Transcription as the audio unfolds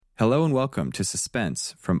Hello and welcome to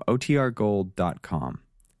Suspense from OTRGold.com.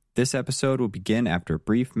 This episode will begin after a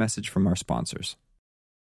brief message from our sponsors.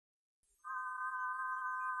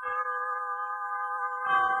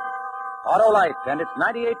 Autolite and its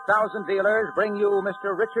 98,000 dealers bring you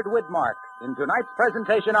Mr. Richard Widmark in tonight's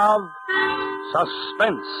presentation of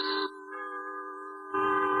Suspense.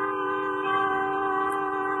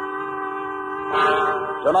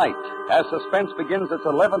 Tonight, as Suspense begins its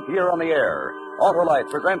 11th year on the air, Autolite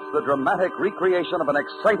presents the dramatic recreation of an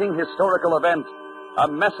exciting historical event, A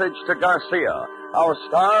Message to Garcia. Our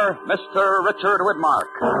star, Mr. Richard Widmark.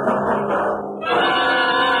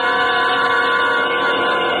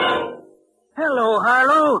 Hello,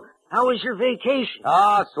 Harlow. How was your vacation?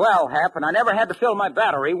 Swell, Hap, and I never had to fill my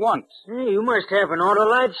battery once. Hey, you must have an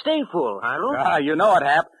Autolite stay full, Harlow. You know it,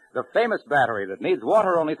 Hap. The famous battery that needs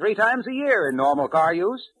water only 3 times a year in normal car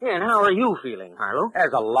use. Yeah, and how are you feeling, Harlow?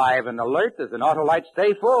 As alive and alert as an Autolite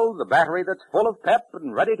Stay Full, the battery that's full of pep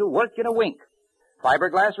and ready to work in a wink.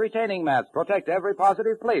 Fiberglass retaining mats protect every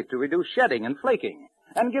positive plate to reduce shedding and flaking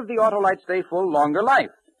and give the Autolite Stay Full longer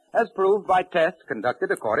life, as proved by tests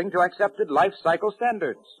conducted according to accepted life cycle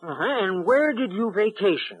standards. And where did you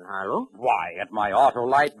vacation, Harlow? Why, at my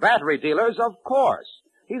Autolite battery dealers, of course.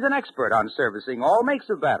 He's an expert on servicing all makes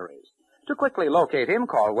of batteries. To quickly locate him,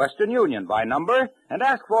 call Western Union by number and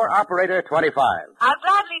ask for Operator 25. I'll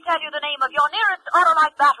gladly tell you the name of your nearest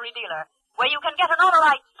Autolite battery dealer, where you can get an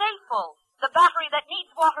Autolite Stay Full, the battery that needs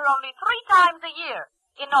water only 3 times a year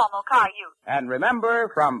in normal car use. And remember,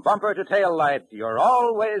 from bumper to tail light, you're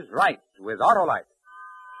always right with Autolite.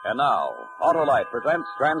 And now, Autolite presents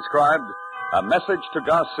transcribed A Message to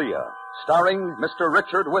Garcia, starring Mr.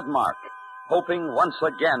 Richard Widmark, hoping once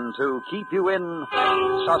again to keep you in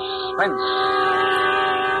suspense.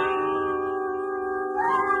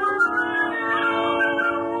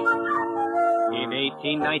 In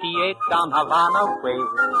 1898, down Havana way,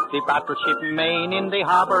 the battleship Maine in the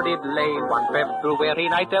harbor did lay. One February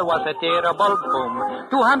night there was a terrible boom.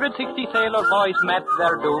 260 sailor boys met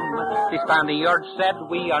their doom. The Spaniards said,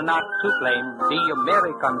 we are not to blame. The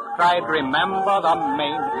Americans cried, remember the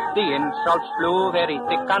Maine. The insults flew very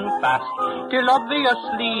thick and fast, till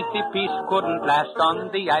obviously the peace couldn't last.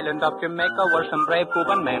 On the island of Jamaica were some brave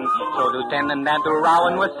Cuban men, so Lieutenant Andrew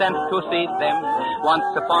Rowan was sent to see them. Once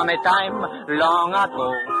upon a time, long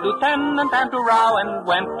ago, Lieutenant Andrew Rowan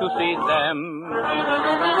went to see them.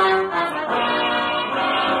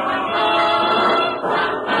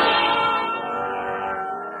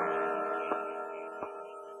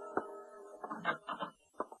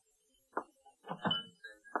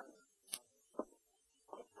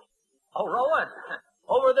 Oh, Rowan,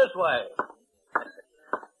 over this way.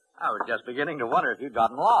 I was just beginning to wonder if you'd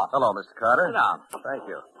gotten lost. Hello, Mr. Carter. Sit down. Thank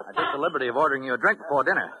you. I took the liberty of ordering you a drink before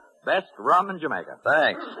dinner. Best rum in Jamaica.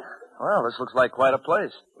 Thanks. Well, this looks like quite a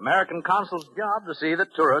place. American consul's job to see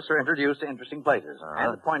that tourists are introduced to interesting places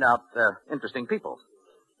and to point out interesting people.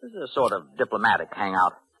 This is a sort of diplomatic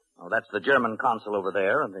hangout. Oh, that's the German consul over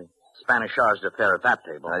there and the Spanish charge d'affaires at that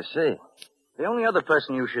table. I see. The only other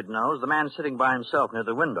person you should know is the man sitting by himself near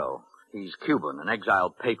the window. He's Cuban, an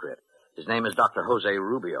exiled patriot. His name is Dr. Jose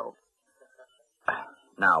Rubio.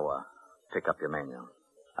 Now, pick up your menu.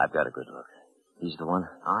 I've got a good look. He's the one?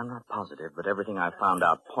 I'm not positive, but everything I've found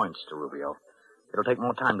out points to Rubio. It'll take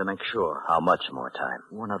more time to make sure. How much more time?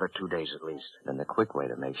 Another 2 days at least. Then the quick way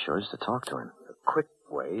to make sure is to talk to him. The quick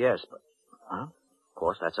way, yes, but... Huh? Of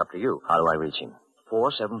course, that's up to you. How do I reach him?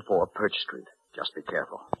 474 Perch Street. Just be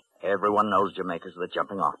careful. Everyone knows Jamaica's the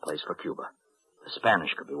jumping-off place for Cuba. The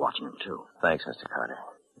Spanish could be watching him, too. Thanks, Mr. Carter.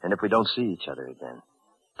 And if we don't see each other again,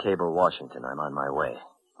 cable Washington, I'm on my way.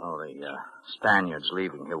 Oh, the Spaniard's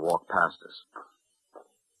leaving. He'll walk past us.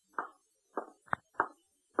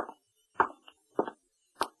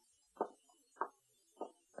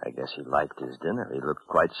 I guess he liked his dinner. He looked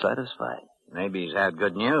quite satisfied. Maybe he's had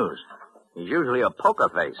good news. He's usually a poker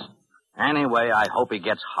face. Anyway, I hope he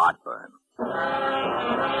gets heartburn.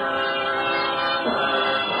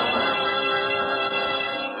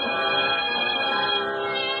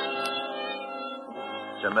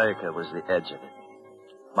 Jamaica was the edge of it.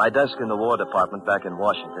 My desk in the War Department back in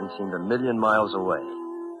Washington seemed 1,000,000 miles away.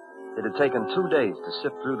 It had taken 2 days to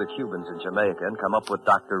sift through the Cubans in Jamaica and come up with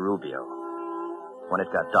Dr. Rubio. When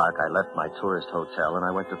it got dark, I left my tourist hotel and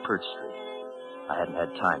I went to Perch Street. I hadn't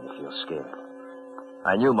had time to feel scared.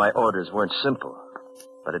 I knew my orders weren't simple,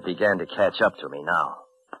 but it began to catch up to me now.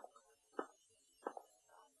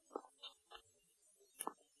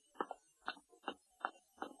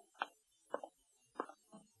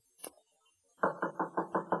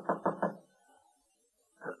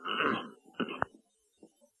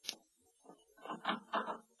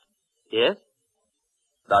 Yes?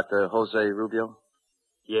 Dr. Jose Rubio?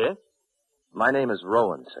 Yes? My name is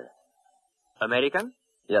Rowan, sir. American?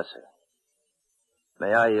 Yes, sir.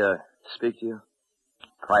 May I, speak to you?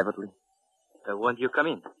 Privately? Won't you come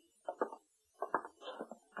in?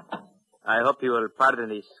 I hope you will pardon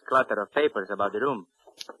this clutter of papers about the room.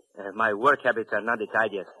 My work habits are not the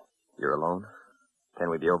tidiest. You're alone? Can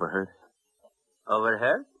we be overheard?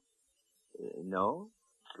 Overheard? No.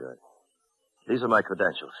 Good. These are my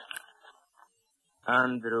credentials.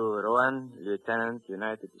 Andrew Rowan, Lieutenant,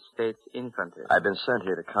 United States Infantry. I've been sent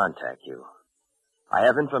here to contact you. I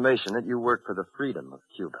have information that you work for the freedom of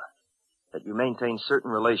Cuba, that you maintain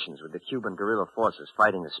certain relations with the Cuban guerrilla forces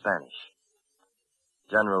fighting the Spanish.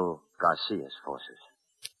 General Garcia's forces.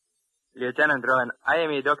 Lieutenant Rowan, I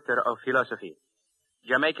am a doctor of philosophy.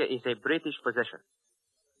 Jamaica is a British possession.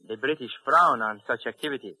 The British frown on such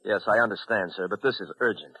activities. Yes, I understand, sir, but this is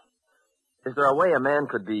urgent. Is there a way a man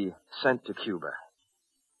could be sent to Cuba?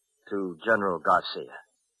 To General Garcia?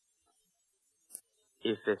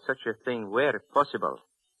 If such a thing were possible,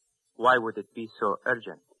 why would it be so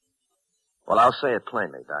urgent? Well, I'll say it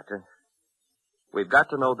plainly, Doctor. We've got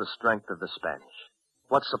to know the strength of the Spanish,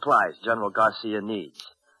 what supplies General Garcia needs,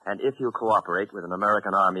 and if he'll cooperate with an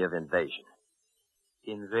American army of invasion.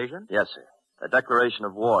 Invasion? Yes, sir. A declaration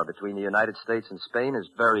of war between the United States and Spain is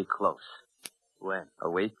very close. When? A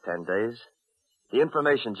week, 10 days. The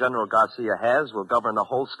information General Garcia has will govern the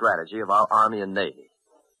whole strategy of our Army and Navy.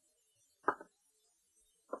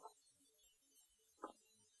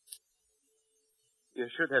 You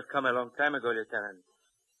should have come a long time ago, Lieutenant,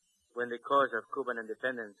 when the cause of Cuban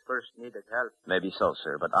independence first needed help. Maybe so,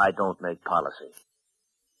 sir, but I don't make policy.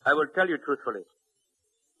 I will tell you truthfully.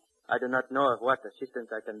 I do not know of what assistance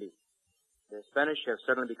I can be. The Spanish have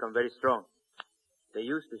suddenly become very strong. They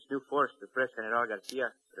use this new force to press General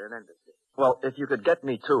Garcia tremendously. Well, if you could get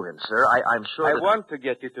me to him, sir, I'm sure I that... want to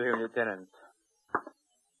get you to him, Lieutenant.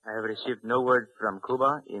 I have received no word from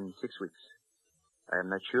Cuba in 6 weeks. I am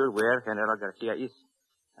not sure where General Garcia is.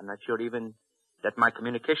 I'm not sure even that my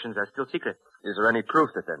communications are still secret. Is there any proof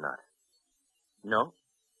that they're not? No,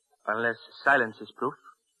 unless silence is proof.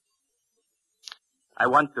 I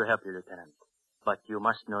want to help you, Lieutenant, but you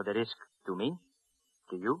must know the risk to me,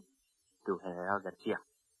 to you, to General Garcia.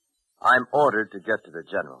 I'm ordered to get to the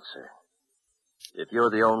general, sir. If you're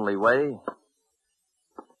the only way...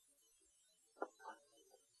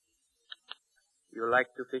 You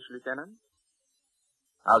like to fish, Lieutenant?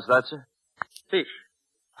 How's that, sir? Fish.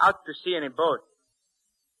 Out to sea in a boat.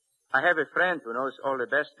 I have a friend who knows all the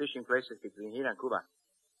best fishing places between here and Cuba.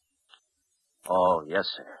 Oh, yes,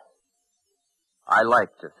 sir. I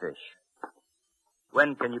like to fish.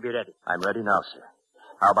 When can you be ready? I'm ready now, sir.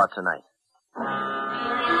 How about tonight?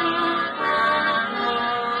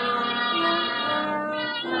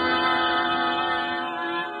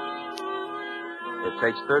 It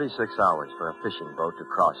takes 36 hours for a fishing boat to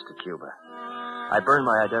cross to Cuba. I burned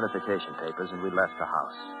my identification papers and we left the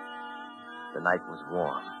house. The night was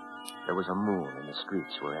warm. There was a moon and the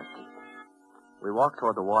streets were empty. We walked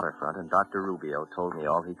toward the waterfront and Dr. Rubio told me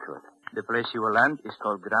all he could. The place you will land is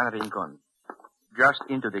called Gran Rincon. Just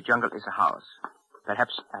into the jungle is a house.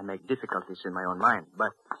 Perhaps I make difficulties in my own mind,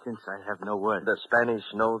 but since I have no word... The Spanish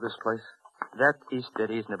know this place? That is the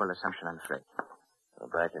reasonable assumption, I'm afraid. Well,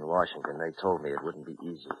 back in Washington, they told me it wouldn't be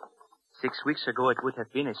easy. 6 weeks ago, it would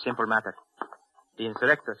have been a simple matter. The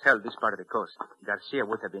insurrectors held this part of the coast. Garcia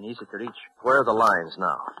would have been easy to reach. Where are the lines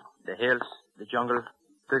now? The hills, the jungle,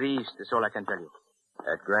 to the east is all I can tell you.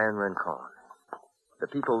 At Gran Rincon. The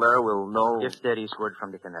people there will know... If there is word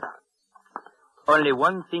from the General. Only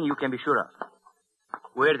one thing you can be sure of.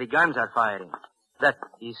 Where the guns are firing, that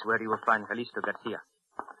is where you will find Jalisco Garcia.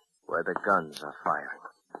 Where the guns are firing.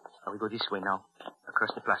 We go this way now,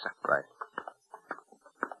 across the plaza. Right.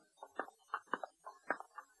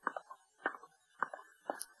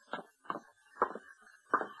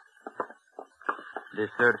 The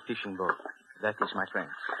third fishing boat. That is my friend.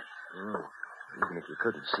 Even if you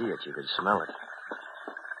couldn't see it, you could smell it.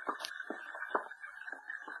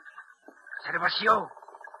 Servacio!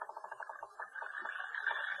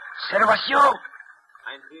 Servacio!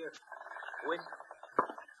 I'm here. Who is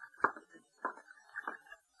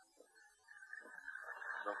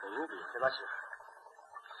Dr. Rubio, Servacio.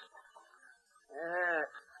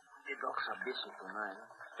 The dogs are busy tonight.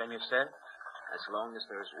 Can you say? As long as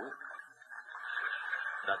there's wind.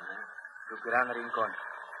 That man. To Gran Rincon.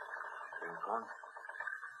 Rincon?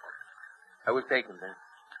 I will take him then.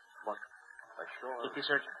 But, sure. It is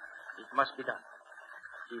urgent. It must be done.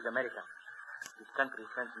 He is American. His country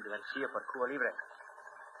sends him to Garcia for Cuba Libre.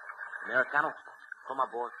 Americano, come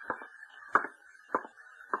aboard.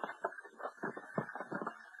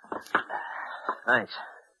 Thanks.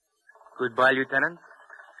 Goodbye, Lieutenant.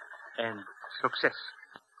 And success.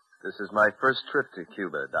 This is my first trip to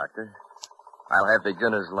Cuba, Doctor. I'll have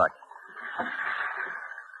beginner's luck.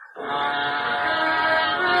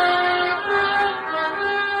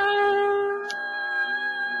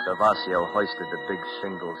 Servacio hoisted the big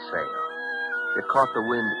single sail. It caught the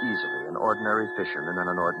wind easily, an ordinary fisherman on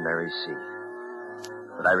an ordinary sea.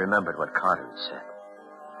 But I remembered what Carter had said.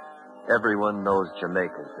 Everyone knows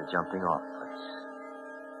Jamaica's the jumping-off place.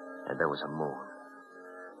 And there was a moon.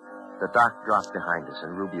 The dock dropped behind us,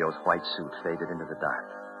 and Rubio's white suit faded into the dark.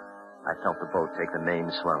 I felt the boat take the main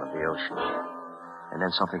swell of the ocean. And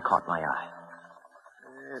then something caught my eye.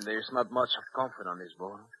 There's not much of comfort on this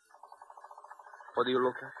boat. What do you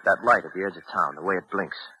look at? That light at the edge of town, the way it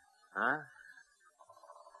blinks. Huh?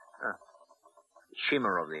 The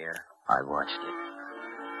shimmer of the air. I watched it.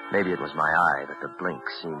 Maybe it was my eye, but the blink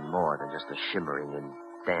seemed more than just a shimmering in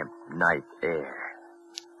damp night air.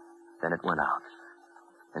 Then it went out.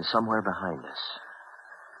 And somewhere behind us.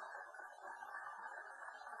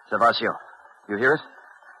 Servacio, you hear it?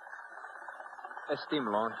 A steam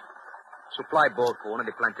launch. Supply boat for one of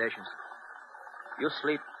the plantations. You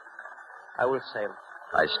sleep. I will sail.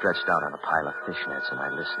 I stretched out on a pile of fishnets and I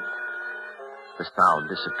listened. The sound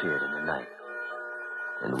disappeared in the night.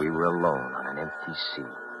 And we were alone on an empty sea.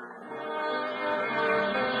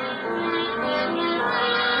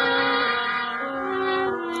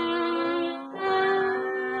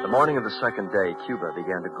 The morning of the second day, Cuba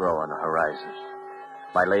began to grow on the horizon.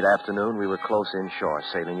 By late afternoon, we were close inshore,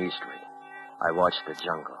 sailing eastward. I watched the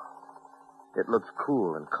jungle. It looked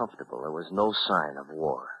cool and comfortable. There was no sign of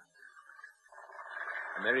war.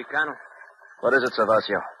 Americano. What is it,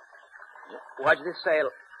 Servacio? Watch this sail.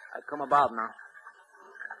 I come about now.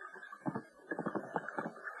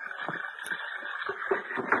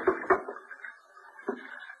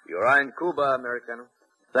 You're in Cuba, Americano.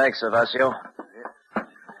 Thanks, Servacio.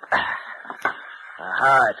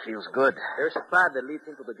 Aha, it feels good. There's a path that leads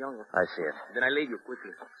into the jungle. I see it. Then I leave you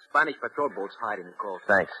quickly. Spanish patrol boats hide in the coast.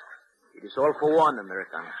 Thanks. It is all for one,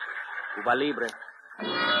 Americano. Cuba Libre.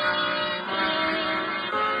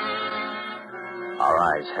 Our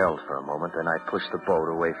eyes held for a moment, then I pushed the boat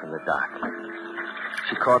away from the dock.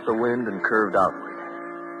 She caught the wind and curved outward.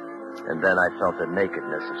 And then I felt the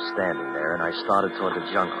nakedness of standing there, and I started toward the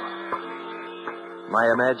jungle.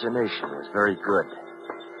 My imagination was very good,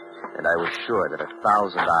 and I was sure that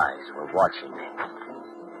 1,000 eyes were watching me.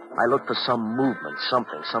 I looked for some movement,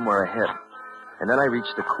 something, somewhere ahead. And then I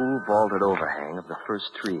reached the cool, vaulted overhang of the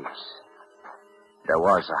first trees. There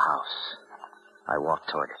was a house. I walked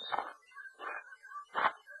toward it.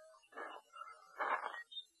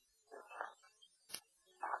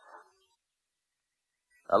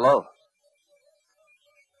 Hello?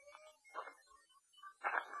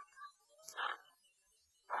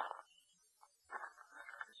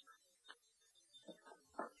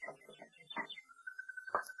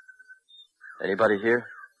 Anybody here?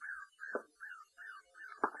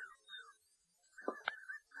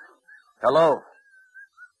 Hello?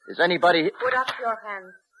 Is anybody... Put up your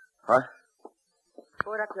hands. Huh?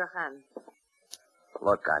 Put up your hands.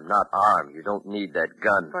 Look, I'm not armed. You don't need that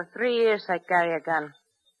gun. For 3 years I carry a gun.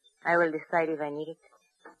 I will decide if I need it.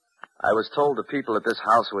 I was told the people at this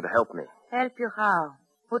house would help me. Help you how?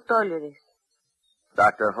 Who told you this?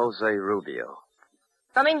 Dr. Jose Rubio.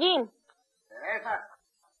 Come in, Jean. Teresa.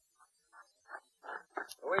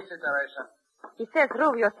 Who is it, Teresa? He says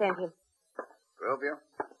Rubio sent him. Rubio?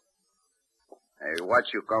 I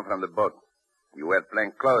watched you come from the boat. You wear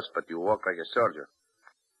plain clothes, but you walk like a soldier.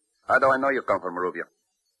 How do I know you come from Rubio?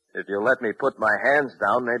 If you let me put my hands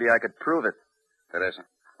down, maybe I could prove it. Teresa.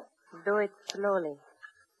 Do it slowly,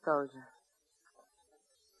 soldier.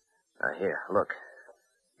 Now, here, look.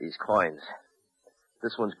 These coins.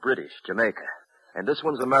 This one's British, Jamaica. And this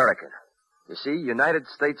one's American. You see, United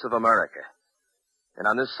States of America. And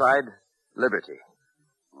on this side, Liberty.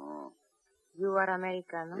 Oh. You are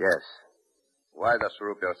American, no? Yes. Why does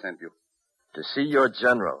Rubio send you? To see your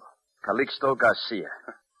general, Calixto Garcia.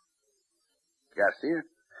 Garcia?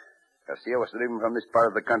 Garcia was driven from this part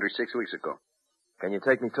of the country 6 weeks ago. Can you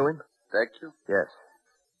take me to him? Take you? Yes.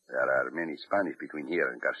 There are many Spanish between here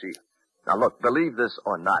and Garcia. Now, look, believe this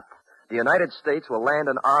or not, the United States will land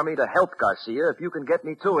an army to help Garcia if you can get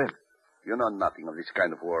me to him. You know nothing of this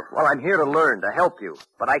kind of war. Well, I'm here to learn, to help you.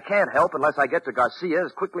 But I can't help unless I get to Garcia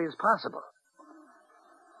as quickly as possible.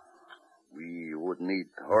 We would need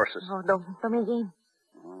horses. Oh, don't me, Jean.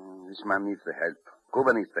 This man needs the help.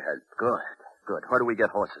 Cuba needs the help. Good. Where do we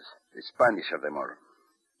get horses? The Spanish have them all.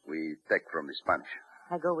 We take from the Spanish.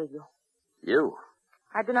 I go with you. You?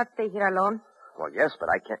 I do not stay here alone. Well, yes, but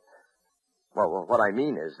I can't. Well, what I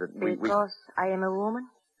mean is that we... Because I am a woman?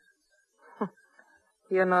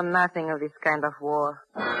 You know nothing of this kind of war.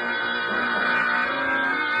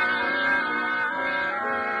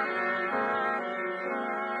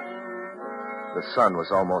 The sun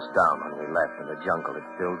was almost down when we left, and the jungle had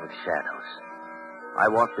filled with shadows. I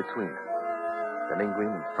walked between them.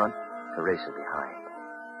 Dominguez in front, Teresa behind.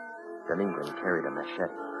 Dominguez carried a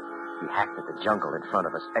machete. He hacked at the jungle in front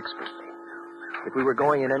of us expertly. If we were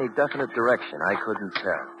going in any definite direction, I couldn't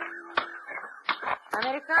tell.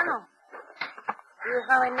 Americano, do you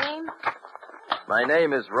have a name? My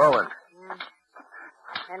name is Rowan.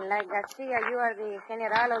 And like Garcia, you are the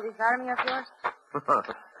general of this army of yours?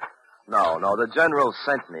 No, the general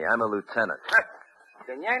sent me. I'm a lieutenant.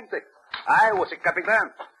 Teniente, I was a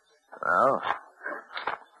capitan. Well,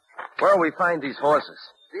 where'll we find these horses?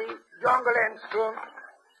 The jungle ends soon.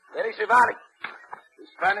 There is a valley. The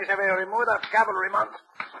Spanish have a remuda cavalry mount.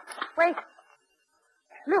 Wait.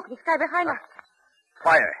 Look, this guy behind us.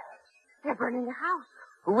 Fire. They're burning the house.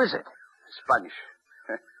 Who is it? Spanish.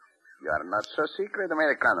 You are not so secret,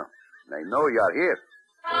 Americano. I know you are here.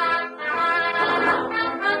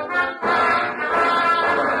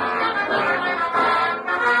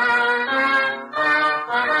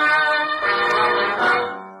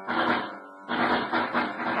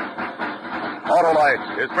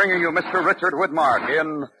 Autolite is bringing you Mr. Richard Widmark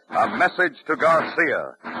in A Message to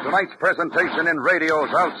Garcia. Tonight's presentation in radio's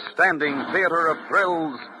outstanding theater of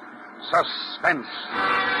thrills, Suspense.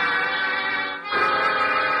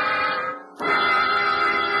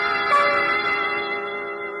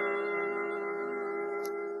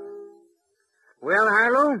 Well,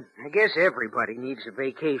 Harlow, I guess everybody needs a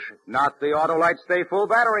vacation. Not the Autolite Stay Full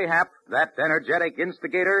battery, Hap. That energetic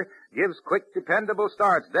instigator gives quick, dependable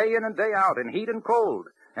starts day in and day out in heat and cold,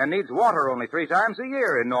 and needs water only 3 times a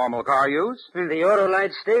year in normal car use. And the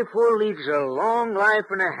Autolite Stay Full leads a long life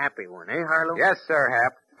and a happy one, eh, Harlow? Yes, sir,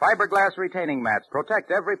 Hap. Fiberglass retaining mats protect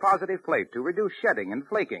every positive plate to reduce shedding and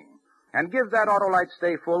flaking, and give that Autolite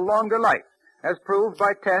Stay Full longer life, as proved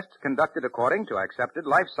by tests conducted according to accepted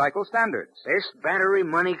life cycle standards. Best battery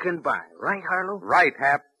money can buy, right, Harlow? Right,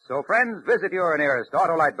 Hap. So, friends, visit your nearest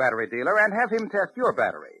Autolite battery dealer and have him test your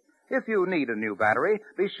battery. If you need a new battery,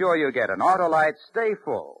 be sure you get an Autolite Stay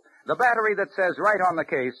Full. The battery that says right on the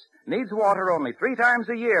case, needs water only 3 times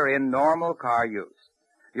a year in normal car use.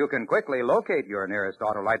 You can quickly locate your nearest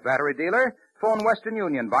Autolite battery dealer, phone Western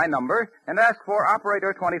Union by number, and ask for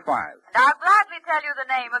Operator 25. And I'll gladly tell you the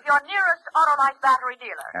name of your nearest Autolite battery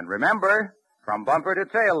dealer. And remember, from bumper to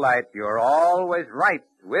tail light, you're always right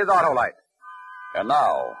with Autolite. And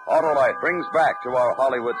now, Autolite brings back to our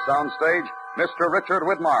Hollywood soundstage Mr. Richard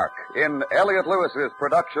Widmark in Elliot Lewis's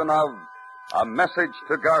production of A Message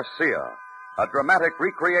to Garcia, a dramatic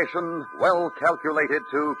recreation well calculated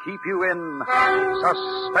to keep you in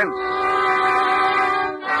suspense.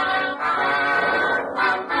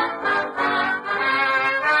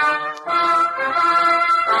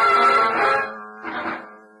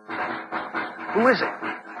 Who is it?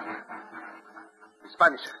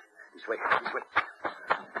 Spanish. This way.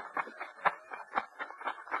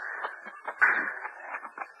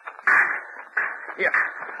 Here.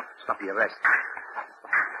 Stop the arrest.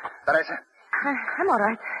 Teresa? I'm all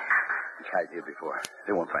right. We hide here before.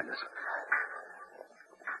 They won't find us.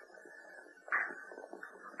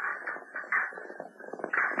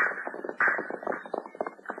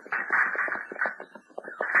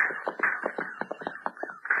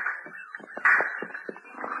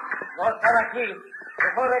 No estar aquí.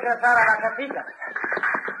 Mejor regresar a la casita.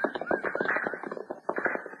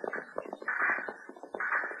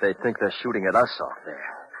 They think they're shooting at us off there.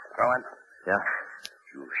 Rowan? Yeah?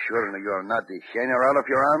 You sure you are not the general of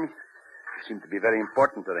your army? You seem to be very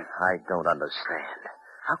important to them. I don't understand.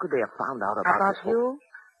 How could they have found out about About this whole...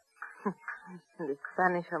 you? The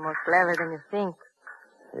Spanish are more clever than you think.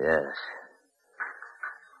 Yes.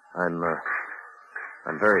 I'm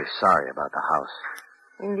very sorry about the house.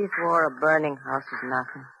 In this war, a burning house is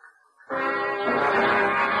nothing.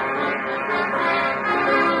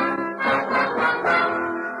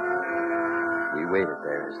 We waited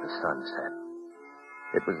there as the sun set.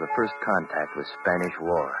 It was the first contact with Spanish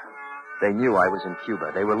war. They knew I was in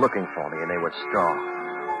Cuba. They were looking for me, and they were strong.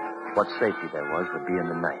 What safety there was would be in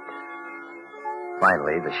the night.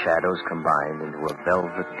 Finally, the shadows combined into a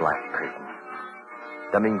velvet black curtain.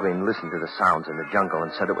 Dominguez listened to the sounds in the jungle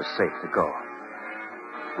and said it was safe to go.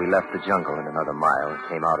 We left the jungle in another mile and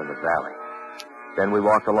came out in the valley. Then we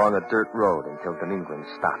walked along a dirt road until Dominguez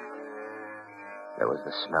stopped. There was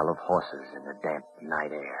the smell of horses in the damp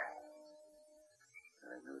night air.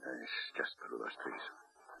 I knew that is just through those trees.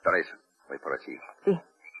 Teresa, wait for us here. See,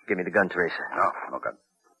 Give me the gun, Teresa. No gun.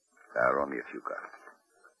 There are only a few cards.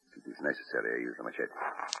 If it is necessary, I use the machete.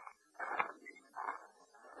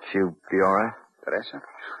 She'll be all right? Teresa?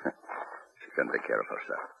 She can take care of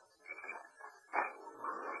herself.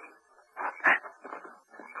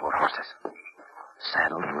 4 horses.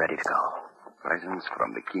 Saddled and ready to go. Presents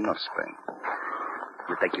from the King of Spain.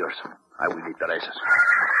 You take yours. I will lead Teresa's.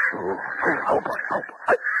 Oh,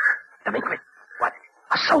 boy. Delinquent. What?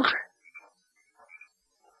 A soldier.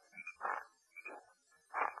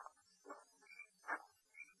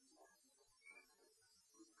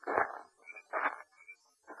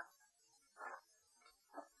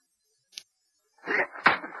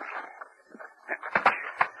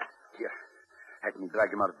 Here. Let me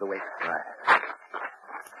drag him out of the way. Right.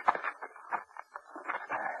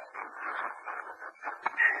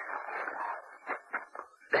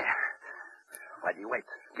 Why do you wait?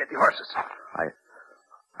 Get the horses.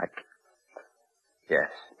 Yes.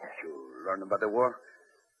 You learn about the war?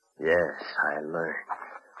 Yes, I learned.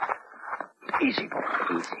 Easy, boy.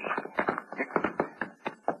 Easy.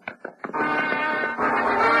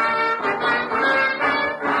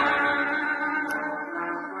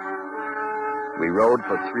 We rode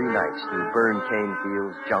for 3 nights through burned cane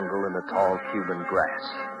fields, jungle, and the tall Cuban grass.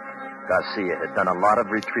 Garcia had done a lot of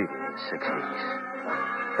retreating in 6 weeks.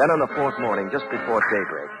 Then on the 4th morning, just before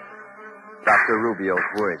daybreak, Dr. Rubio's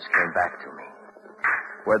words came back to me.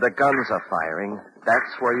 Where the guns are firing,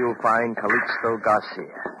 that's where you'll find Calixto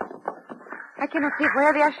Garcia. I cannot see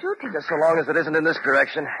where they are shooting. Just so long as it isn't in this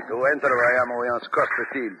direction. To enter Bayamo, we must cross the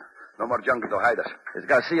field. No more jungle to hide us. Is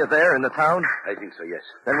Garcia there in the town? I think so, yes.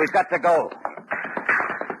 Then we've got to go.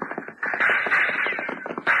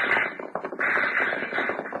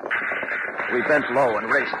 We bent low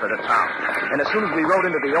and raced for the town. And as soon as we rode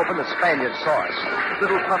into the open, the Spaniards saw us.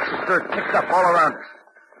 Little puffs of dirt kicked up all around us.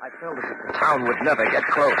 I felt as if the town would never get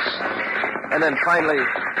close. And then finally...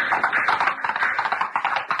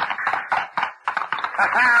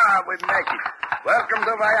 Ha-ha! We make it. Welcome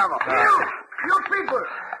to Bayamo. You people!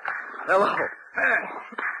 Hello.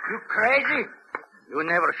 You crazy? You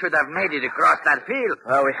never should have made it across that field.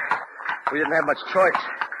 Well, we didn't have much choice.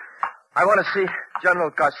 I want to see General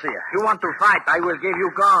Garcia. You want to fight, I will give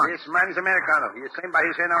you guns. This man is Americano. He is sent by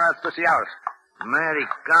his generals to see ours.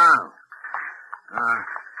 Americano.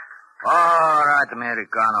 All right,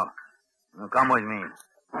 Americano. Now come with me.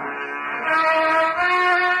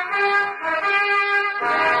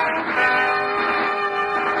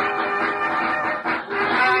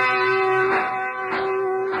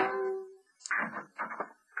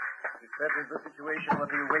 That is the situation. What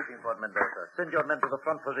are you waiting for, Mendoza? Send your men to the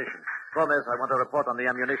front position. Gomez, I want a report on the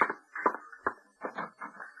ammunition.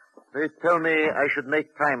 They tell me I should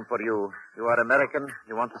make time for you. You are American.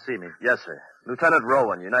 You want to see me. Yes, sir. Lieutenant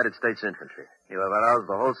Rowan, United States Infantry. You have aroused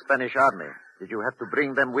the whole Spanish army. Did you have to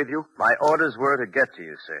bring them with you? My orders were to get to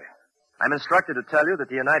you, sir. I'm instructed to tell you that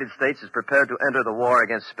the United States is prepared to enter the war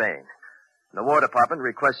against Spain. The War Department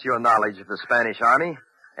requests your knowledge of the Spanish army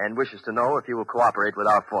and wishes to know if you will cooperate with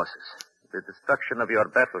our forces. The destruction of your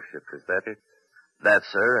battleship, is that it? That,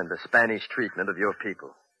 sir, and the Spanish treatment of your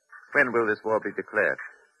people. When will this war be declared?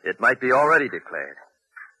 It might be already declared.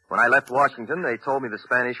 When I left Washington, they told me the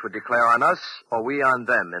Spanish would declare on us or we on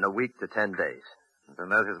them in a week to 10 days.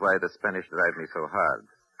 And that is why the Spanish drive me so hard.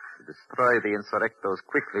 To destroy the insurrectos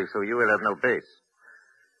quickly so you will have no base.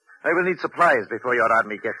 I will need supplies before your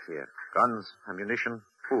army gets here. Guns, ammunition,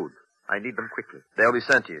 food. I need them quickly. They'll be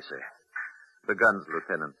sent to you, sir. The guns,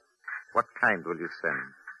 Lieutenant. What kind will you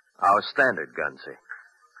send? Our standard guns, sir.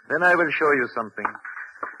 Then I will show you something.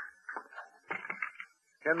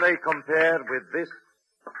 Can they compare with this?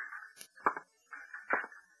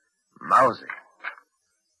 Mauser.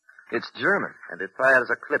 It's German. And it fires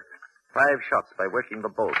a clip. 5 shots by working the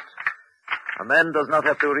bolt. A man does not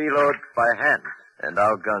have to reload by hand. And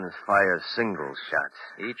our guns fire single shots.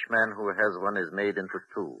 Each man who has one is made into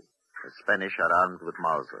 2. The Spanish are armed with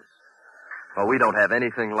Mausers. Well, we don't have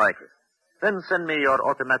anything like it. Then send me your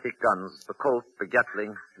automatic guns, the Colt, the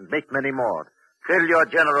Gatling, and make many more. Tell your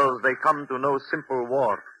generals they come to no simple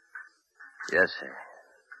war. Yes, sir.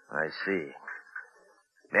 I see.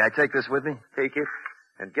 May I take this with me? Take it,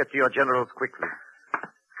 and get to your generals quickly.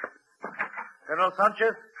 General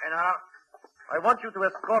Sanchez? General? I want you to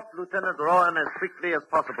escort Lieutenant Rowan as quickly as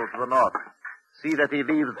possible to the north. See that he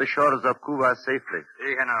leaves the shores of Cuba safely.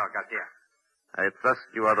 Si, General Garcia. I trust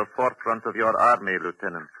you are the forefront of your army,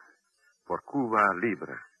 Lieutenant. For Cuba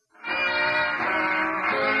Libre.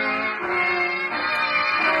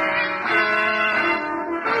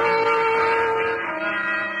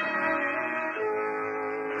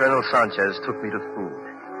 Colonel Sanchez took me to food.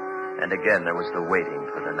 And again there was the waiting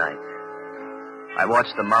for the night. I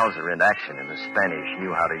watched the Mauser in action, and the Spanish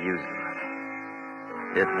knew how to use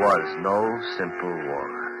them. It was no simple war.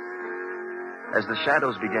 As the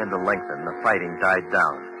shadows began to lengthen, the fighting died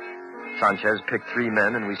down. Sanchez picked 3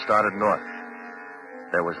 men, and we started north.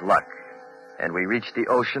 There was luck, and we reached the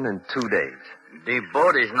ocean in 2 days. The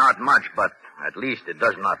boat is not much, but at least it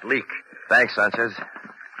does not leak. Thanks, Sanchez.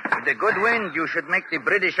 With the good wind, you should make the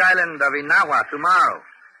British island of Inawa tomorrow.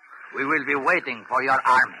 We will be waiting for your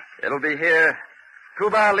army. It'll be here.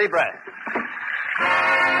 Cuba Libre.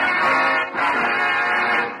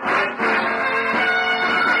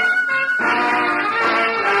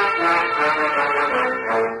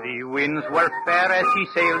 The winds were fair as he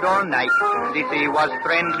sailed all night. The sea was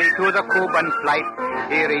friendly to the Cuban flight.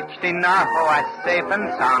 He reached Inahoa safe and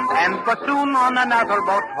sound, and was soon on another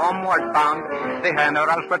boat homeward bound. The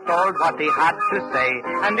generals were told what he had to say,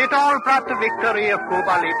 and it all brought the victory of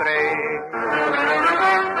Cuba Libre.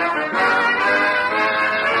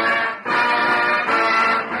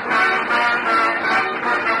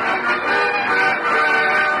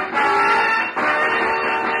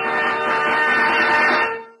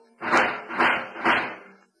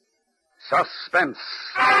 Suspense.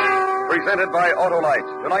 Presented by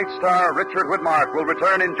Autolite. Tonight's star, Richard Widmark, will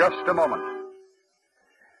return in just a moment.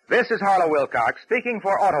 This is Harlow Wilcox speaking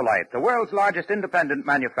for Autolite, the world's largest independent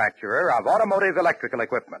manufacturer of automotive electrical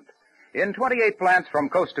equipment. In 28 plants from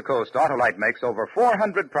coast to coast, Autolite makes over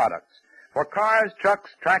 400 products for cars, trucks,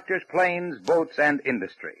 tractors, planes, boats, and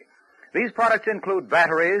industry. These products include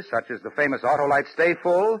batteries, such as the famous Autolite Stay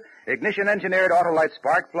Full, ignition-engineered Autolite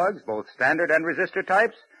spark plugs, both standard and resistor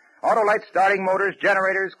types, Autolite starting motors,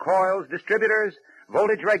 generators, coils, distributors,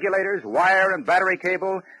 voltage regulators, wire and battery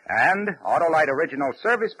cable, and Autolite original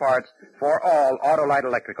service parts for all Autolite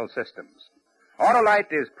electrical systems.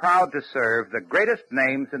 Autolite is proud to serve the greatest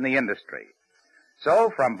names in the industry.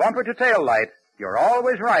 So, from bumper to tail light, you're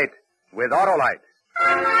always right with Autolite.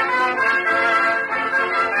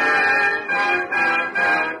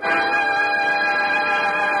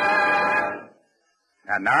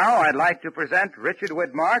 And now I'd like to present Richard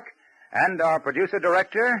Widmark and our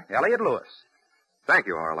producer-director, Elliot Lewis. Thank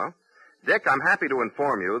you, Harlow. Dick, I'm happy to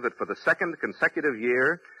inform you that for the second consecutive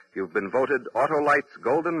year, you've been voted Autolite's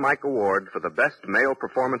Golden Mike Award for the best male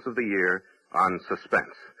performance of the year on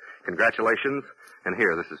Suspense. Congratulations, and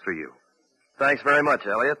here, this is for you. Thanks very much,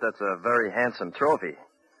 Elliot. That's a very handsome trophy.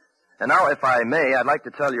 And now, if I may, I'd like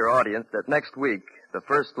to tell your audience that next week, the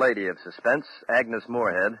First Lady of Suspense, Agnes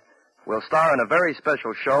Moorehead, will star in a very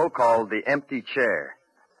special show called The Empty Chair.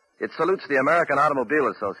 It salutes the American Automobile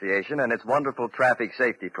Association and its wonderful traffic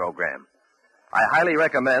safety program. I highly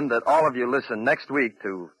recommend that all of you listen next week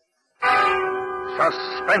to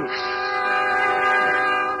Suspense.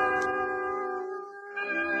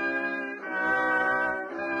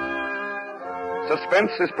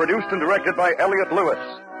 Suspense is produced and directed by Elliot Lewis,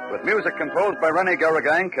 with music composed by Rennie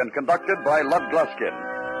Garrigank and conducted by Lud Gluskin.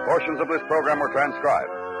 Portions of this program were transcribed.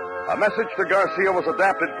 A Message to Garcia was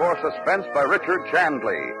adapted for Suspense by Richard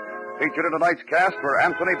Chandley. Featured in tonight's cast were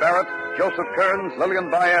Anthony Barrett, Joseph Kearns,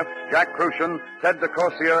 Lillian Baeff, Jack Crucian, Ted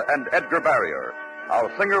DeCorsia, and Edgar Barrier.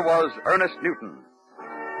 Our singer was Ernest Newton.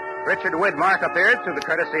 Richard Widmark appeared through the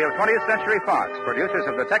courtesy of 20th Century Fox, producers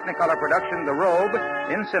of the Technicolor production The Robe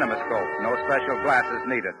in CinemaScope. No special glasses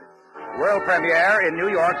needed. World premiere in New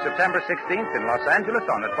York, September 16th, in Los Angeles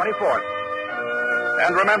on the 24th.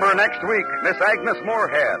 And remember, next week, Miss Agnes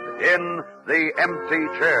Moorehead in The Empty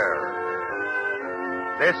Chair.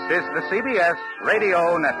 This is the CBS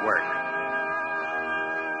Radio Network.